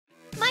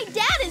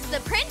the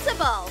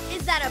principal.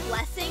 Is that a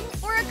blessing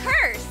or a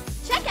curse?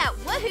 Check out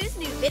Woohoo's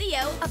new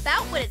video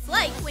about what it's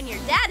like when your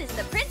dad is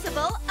the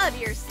principal of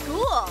your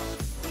school.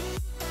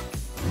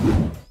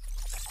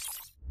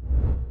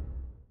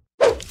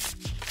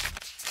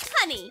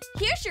 Honey,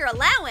 here's your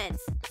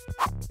allowance.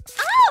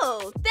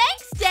 Oh,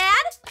 thanks,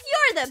 Dad.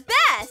 You're the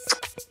best.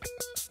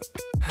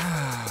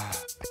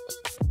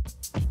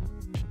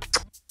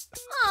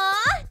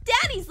 Aw,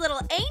 Daddy's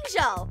little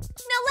angel.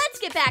 Now let's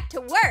get back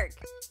to work.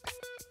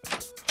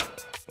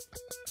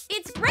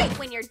 It's great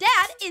when your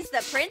dad is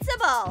the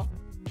principal.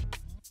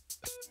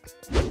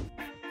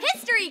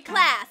 History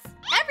class.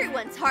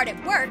 Everyone's hard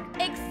at work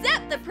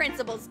except the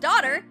principal's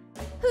daughter,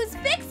 who's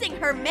fixing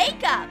her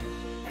makeup.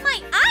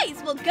 My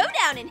eyes will go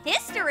down in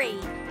history.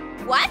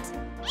 What?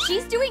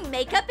 She's doing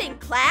makeup in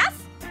class?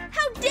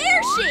 How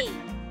dare she?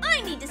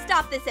 I need to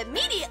stop this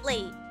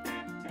immediately.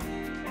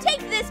 Take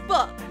this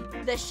book.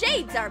 The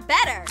shades are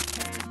better.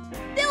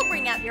 They'll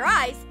bring out your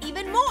eyes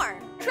even more.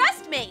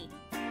 Trust me.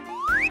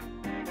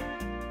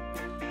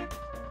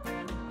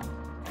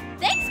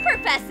 Thanks,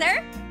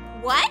 Professor.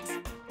 What?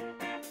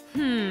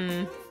 PE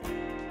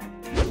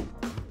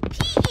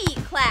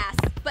class,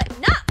 but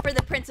not for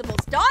the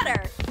principal's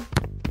daughter.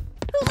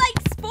 Who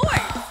likes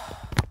sports?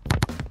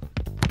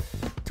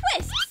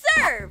 Twist,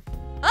 serve.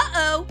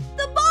 Uh-oh,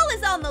 the ball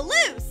is on the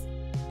loose.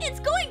 It's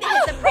going to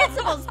hit the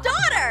principal's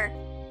daughter.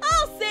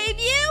 I'll save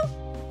you.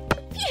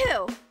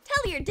 Phew,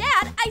 tell your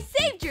dad I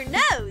saved your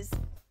nose.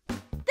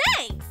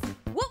 Thanks.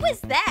 What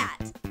was that?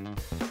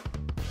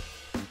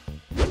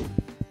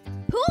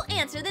 Who'll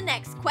answer the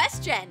next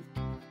question?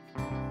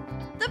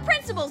 The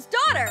principal's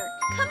daughter.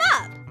 Come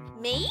up.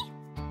 Me?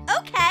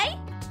 Okay.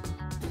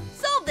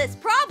 Solve this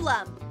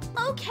problem.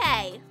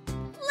 Okay.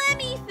 Let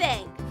me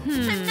think.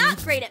 I'm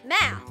not great at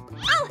math.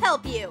 I'll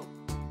help you.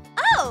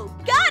 Oh,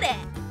 got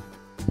it.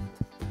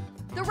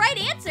 The right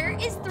answer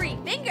is 3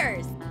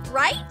 fingers,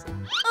 right?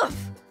 Oof,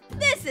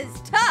 this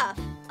is tough.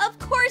 Of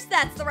course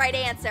that's the right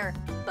answer,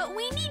 but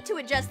we need to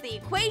adjust the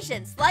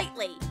equation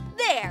slightly.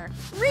 There,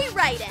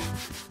 rewrite it.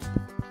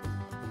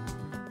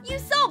 You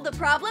solved the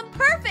problem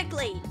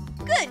perfectly.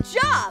 Good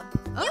job.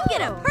 You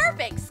get a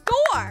perfect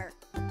score.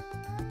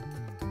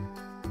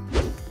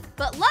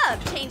 But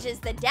love changes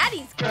the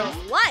daddy's girl's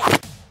life.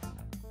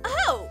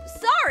 Oh,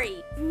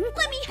 sorry.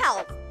 Let me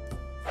help.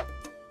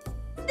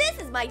 This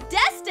is my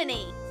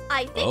destiny.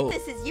 I think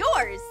this is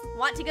yours.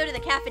 Want to go to the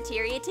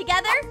cafeteria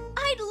together?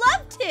 I'd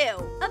love to.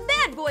 A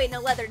bad boy in a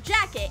leather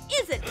jacket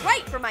isn't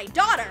right for my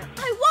daughter.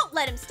 I won't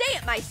let him stay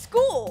at my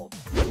school.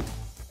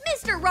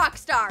 Mr.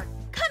 Rockstar,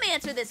 come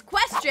answer this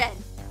question.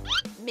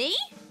 Me?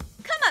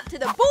 Come up to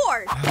the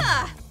board.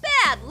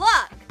 Bad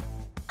luck.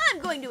 I'm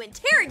going to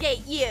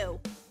interrogate you.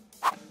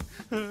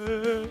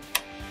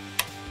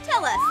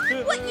 Tell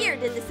us, what year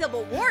did the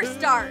Civil War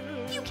start?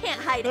 You can't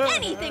hide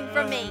anything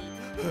from me.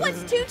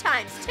 What's 2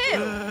 times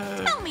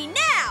 2? Tell me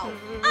now.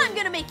 I'm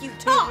gonna make you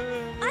talk.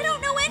 I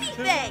don't know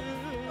anything.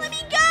 Let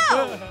me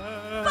go.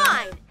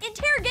 Fine,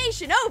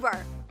 interrogation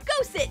over.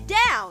 Go sit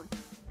down.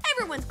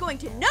 Everyone's going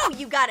to know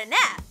you got an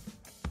F.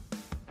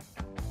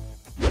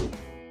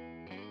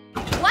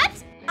 What?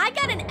 I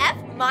got an F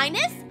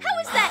minus? How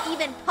is that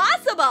even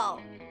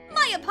possible?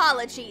 My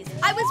apologies,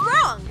 I was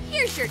wrong.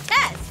 Here's your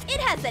test.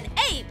 It has an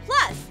A+.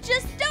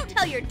 Just don't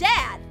tell your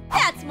dad.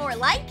 That's more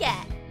like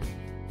it.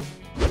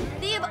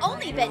 They have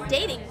only been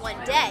dating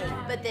 1 day,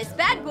 but this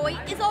bad boy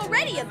is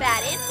already a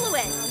bad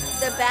influence.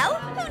 The bell?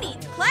 Who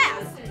needs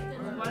class?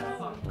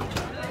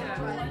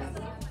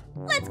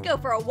 Let's go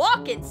for a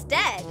walk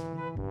instead.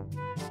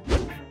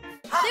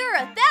 There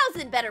are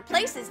 1,000 better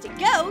places to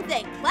go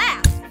than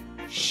class.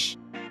 Shh.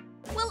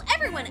 Well,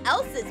 everyone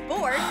else is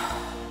bored.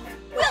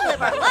 We'll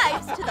live our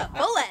lives to the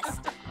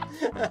fullest.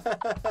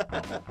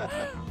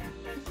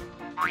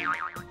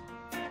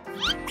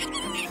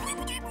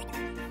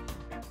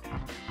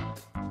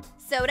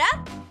 Soda?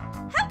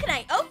 How can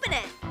I open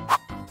it?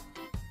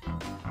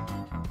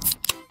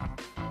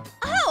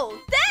 Oh,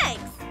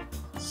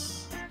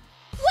 thanks!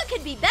 What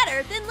could be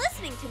better than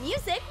listening to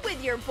music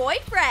with your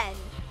boyfriend?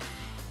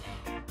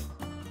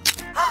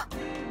 Uh-oh.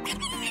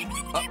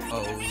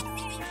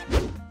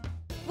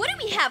 What do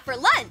we have for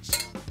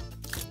lunch?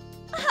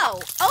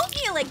 Oh,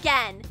 oatmeal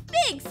again!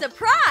 Big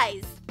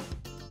surprise!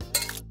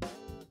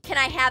 Can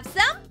I have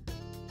some?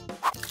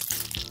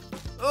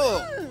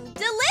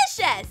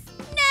 Delicious!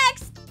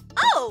 Next!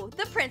 Oh,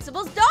 the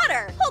principal's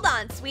daughter! Hold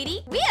on,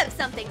 sweetie. We have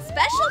something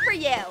special for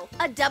you.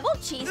 A double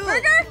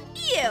cheeseburger?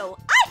 Ew!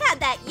 I had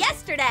that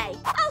yesterday.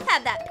 I'll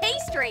have that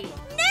pastry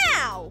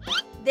now!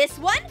 This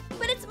one?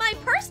 But it's my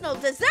personal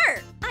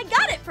dessert. I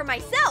got it for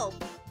myself.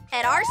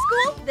 At our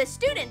school, the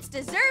students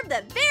deserve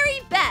the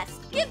very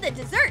best. Give the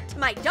dessert to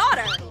my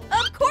daughter.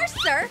 Of course,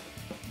 sir.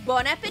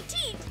 Bon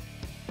appetit.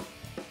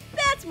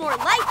 That's more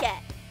like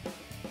it.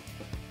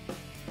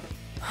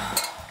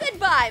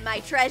 Goodbye,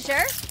 my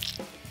treasure.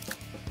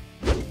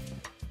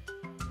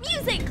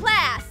 Music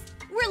class.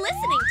 We're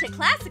listening to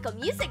classical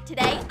music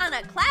today on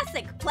a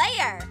classic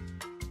player.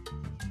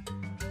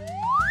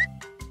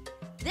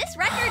 This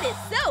record is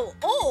so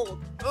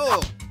old.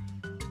 Oh.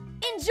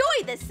 Enjoy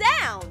enjoy the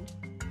sound.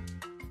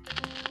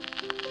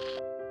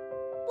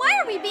 Why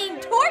are we being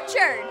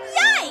tortured?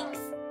 Yikes!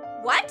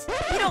 What?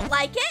 You don't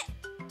like it?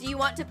 Do you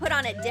want to put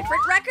on a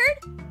different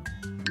record?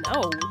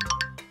 No.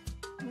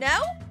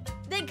 No?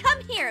 Then come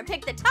here and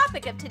pick the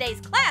topic of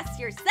today's class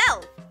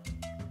yourself.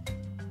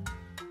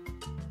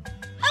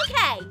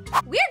 Okay,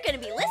 we're gonna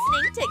be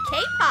listening to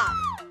K-pop.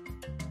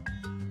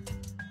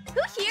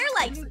 Who here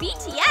likes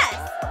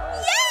BTS?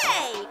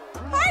 Yay!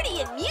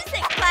 Party in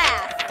music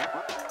class!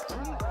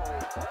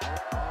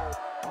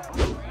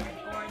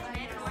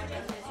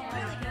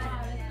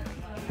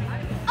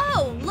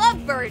 Oh,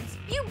 lovebirds,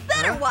 you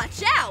better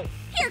watch out!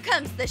 Here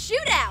comes the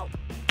shootout!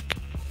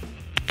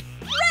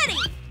 Ready,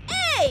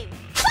 aim,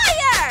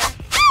 fire!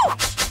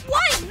 Ouch!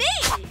 Why me?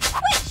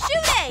 Quit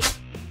shooting!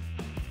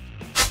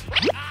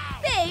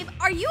 Babe,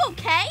 are you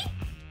okay?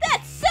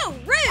 That's so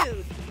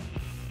rude!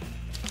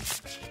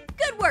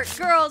 Good work,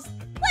 girls!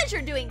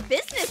 Pleasure doing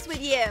business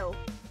with you!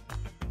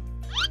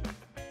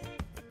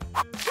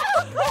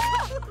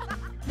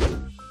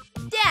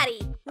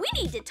 Daddy, we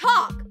need to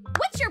talk!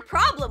 What's your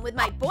problem with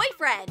my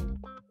boyfriend?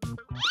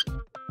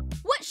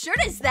 What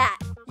shirt is that?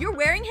 You're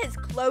wearing his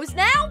clothes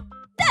now?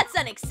 That's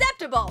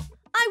unacceptable!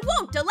 I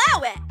won't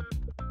allow it!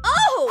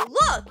 Oh,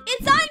 look!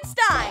 It's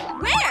Einstein!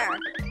 Where?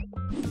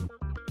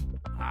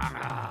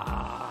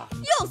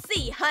 You'll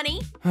see,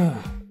 honey!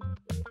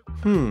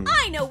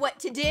 I know what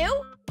to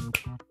do!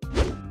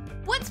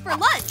 What's for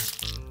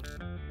lunch?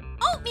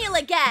 Oatmeal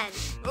again!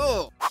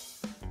 Oh.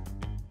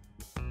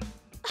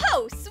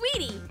 Oh,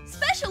 sweetie!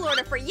 Special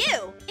order for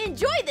you!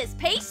 Enjoy this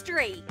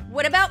pastry!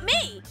 What about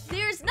me?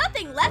 There's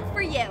nothing left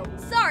for you!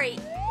 Sorry.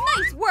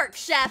 Nice work,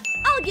 chef!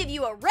 I'll give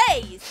you a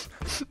raise!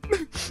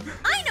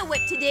 I know what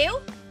to do!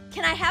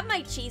 Can I have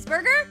my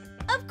cheeseburger?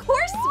 Of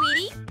course,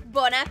 sweetie!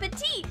 Bon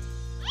appetit!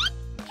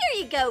 Here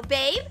you go,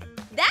 babe!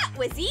 That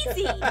was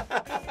easy!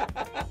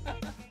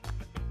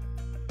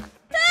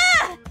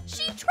 Ah!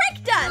 She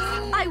tricked us!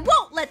 I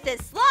won't let this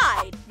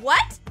slide!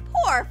 What?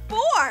 Poor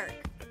fork!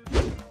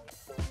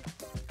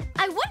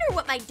 I wonder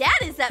what my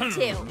dad is up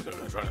to.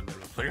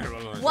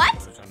 What?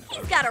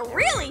 He's got a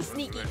really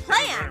sneaky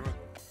plan.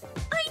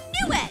 I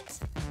knew it!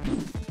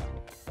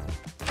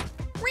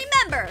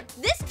 Remember,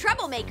 this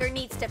troublemaker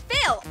needs to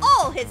fail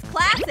all his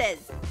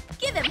classes.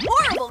 Give him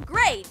horrible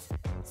grades,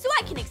 so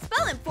I can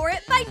expel him for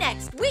it by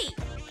next week.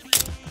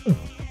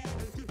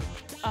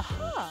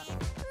 Aha.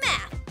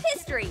 Math,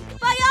 history,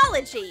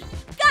 biology.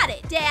 Got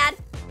it, Dad.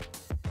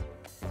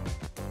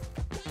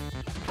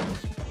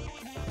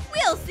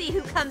 We'll see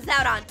who comes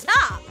out on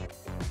top.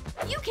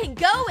 You can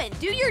go and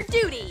do your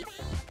duty.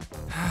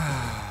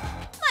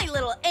 My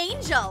little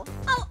angel,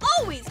 I'll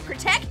always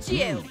protect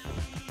you.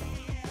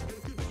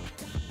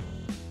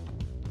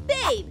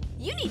 Babe,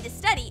 you need to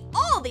study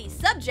all these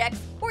subjects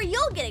or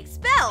you'll get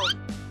expelled.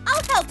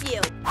 I'll help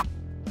you.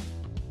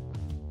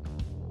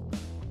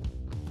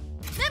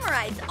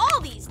 Memorize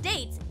all these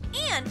dates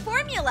and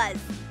formulas.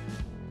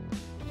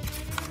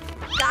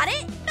 Got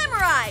it?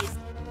 Memorized.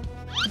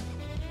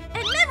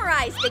 And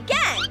memorized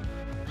again.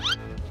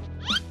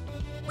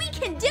 We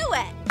can do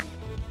it.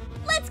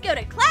 Let's go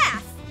to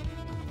class.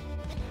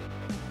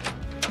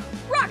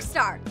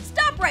 Rockstar,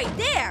 stop right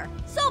there.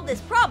 Solve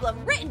this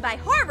problem written by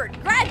Harvard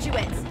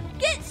graduates.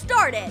 Get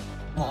started.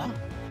 Go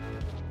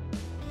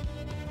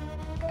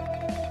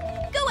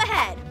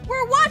ahead.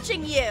 We're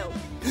watching you.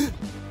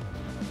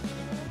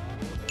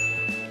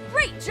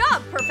 Great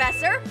job,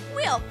 Professor.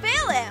 We'll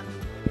fail him.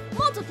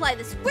 Multiply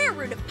the square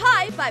root of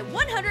pi by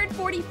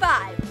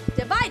 145.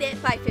 Divide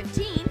it by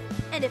 15.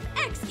 And if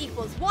x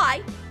equals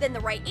y, then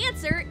the right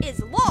answer is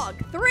log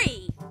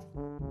 3.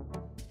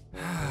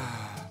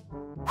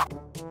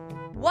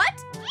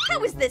 What?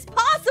 How is this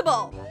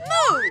possible?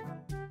 Move!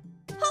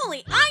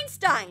 Holy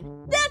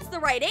Einstein! That's the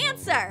right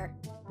answer!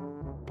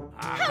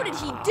 How did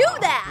he do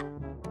that?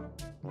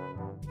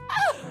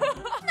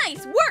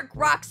 Nice work,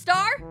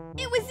 Rockstar!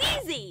 It was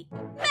easy!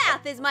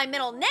 Math is my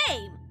middle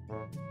name!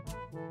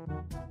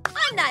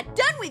 I'm not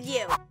done with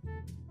you!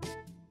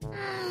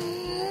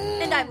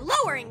 And I'm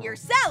lowering your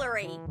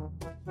salary!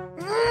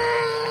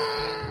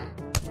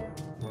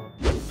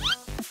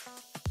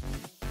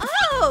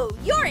 Oh,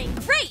 you're in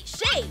great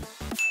shape!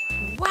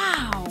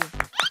 Wow.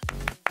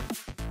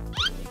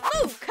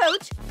 Move,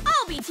 Coach!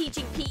 I'll be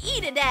teaching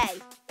PE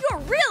today! You're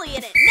really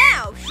in it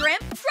now,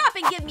 Shrimp! Drop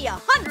and give me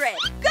 100!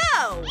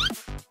 Go!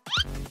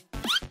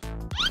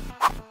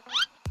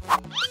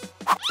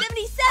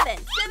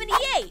 77,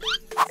 78,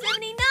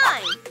 79,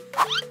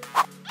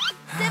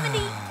 70,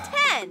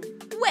 10.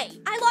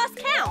 Wait, I lost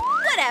count.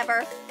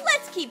 Whatever.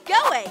 Let's keep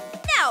going.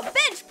 Now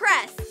bench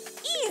press.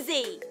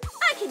 Easy.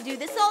 I can do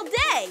this all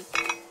day.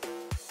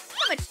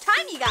 How much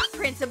time you got,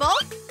 Principal?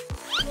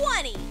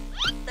 20,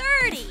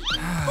 30,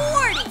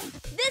 40.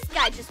 This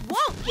guy just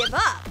won't give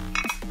up.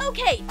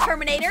 Okay,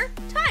 Terminator.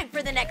 Time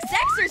for the next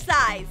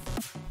exercise.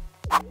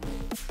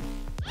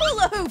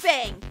 Hula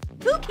hooping.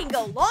 Who can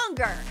go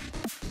longer?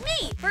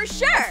 Me, for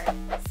sure.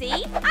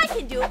 See? I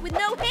can do it with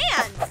no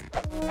hands.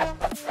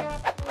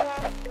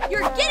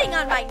 You're getting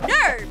on my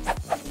nerves.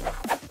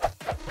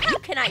 How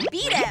can I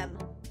beat him?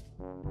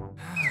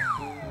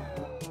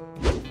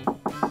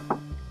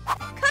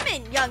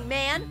 young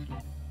man.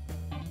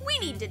 We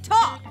need to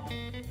talk.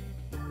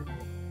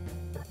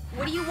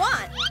 What do you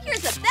want?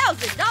 Here's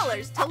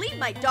 $1,000 to leave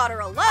my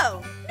daughter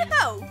alone.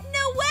 No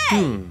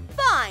way!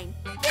 Fine,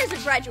 here's a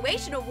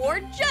graduation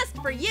award just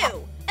for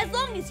you, as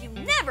long as you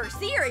never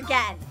see her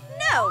again.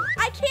 No,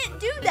 I can't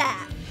do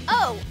that.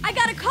 Oh, I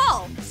got a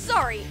call.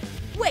 Sorry.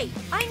 Wait,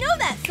 I know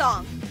that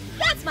song.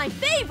 That's my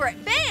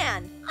favorite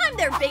band. I'm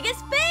their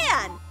biggest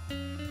fan.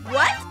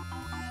 What?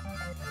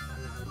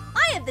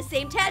 I have the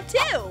same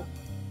tattoo.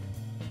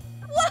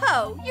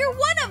 Whoa, you're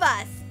one of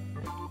us.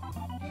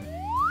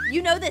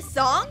 You know this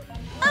song?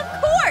 Of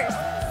course!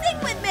 Sing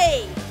with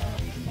me!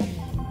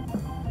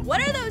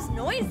 What are those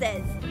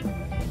noises?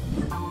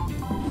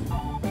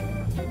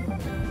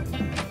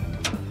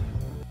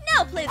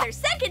 Now play their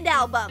second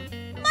album,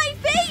 my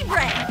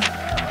favorite!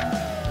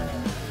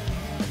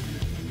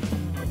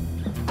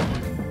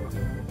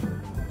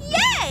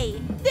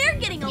 Yay! They're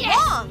getting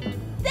along!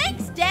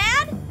 Thanks,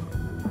 Dad!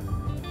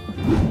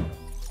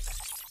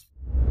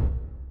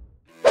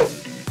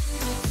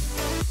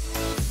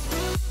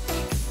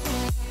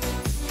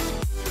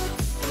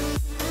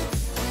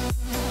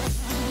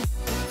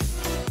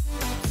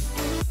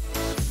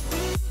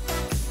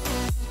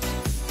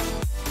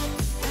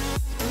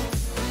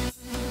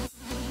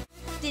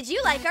 Did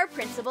you like our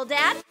principal,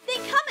 Dad? Then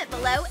comment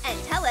below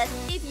and tell us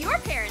if your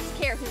parents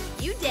care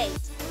who you date.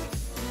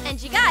 And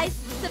you guys,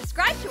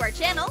 subscribe to our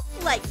channel,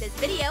 like this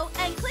video,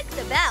 and click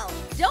the bell.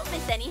 Don't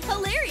miss any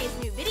hilarious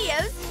new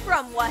videos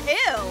from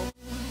Wahoo!